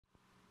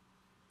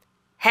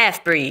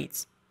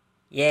Half-breeds.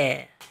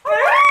 Yeah.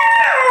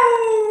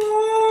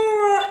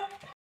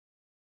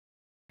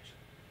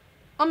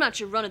 I'm not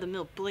your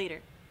run-of-the-mill blader.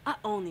 I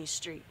own these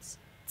streets.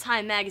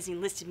 Time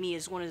magazine listed me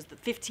as one of the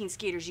 15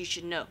 skaters you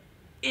should know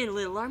in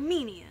Little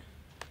Armenia.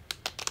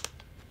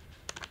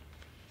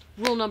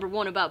 Rule number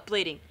 1 about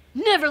blading: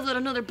 never let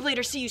another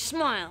blader see you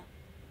smile.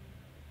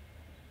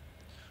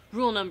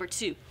 Rule number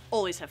 2,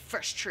 always have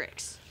fresh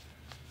tricks.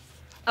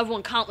 I've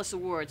won countless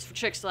awards for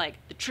tricks like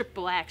the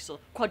triple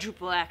axel,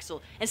 quadruple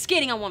axel, and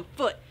skating on one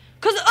foot,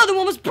 cause the other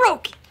one was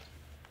broken.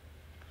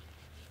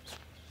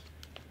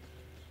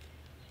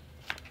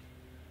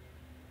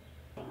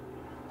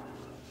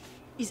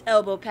 These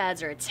elbow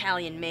pads are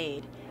Italian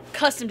made,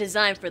 custom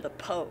designed for the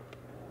Pope.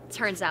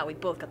 Turns out we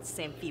both got the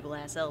same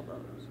feeble-ass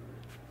elbows.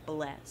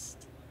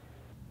 Blessed.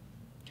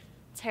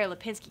 Tara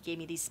Lipinski gave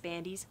me these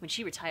spandies when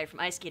she retired from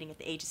ice skating at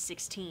the age of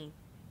 16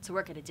 to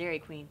work at a Dairy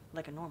Queen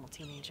like a normal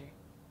teenager.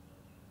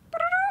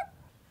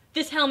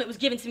 This helmet was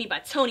given to me by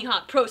Tony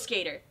Hawk Pro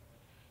Skater.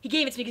 He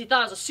gave it to me because he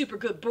thought I was a super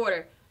good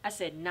boarder. I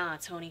said, nah,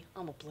 Tony,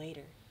 I'm a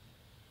blader.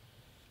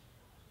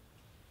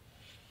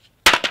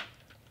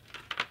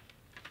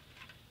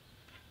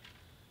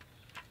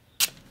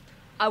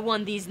 I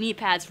won these knee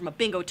pads from a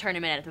bingo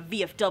tournament at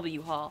the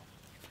VFW hall.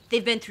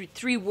 They've been through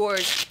 3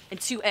 wars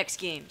and 2 X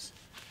Games.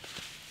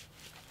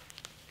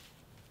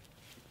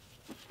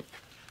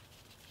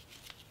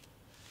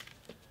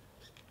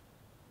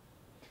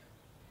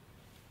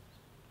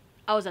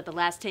 I was at the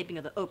last taping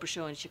of the Oprah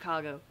show in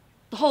Chicago.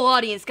 The whole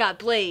audience got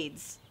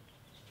blades.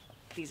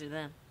 These are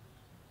them.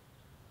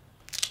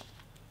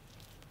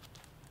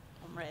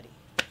 I'm ready.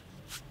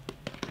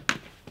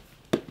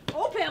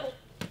 Oh, Pebble!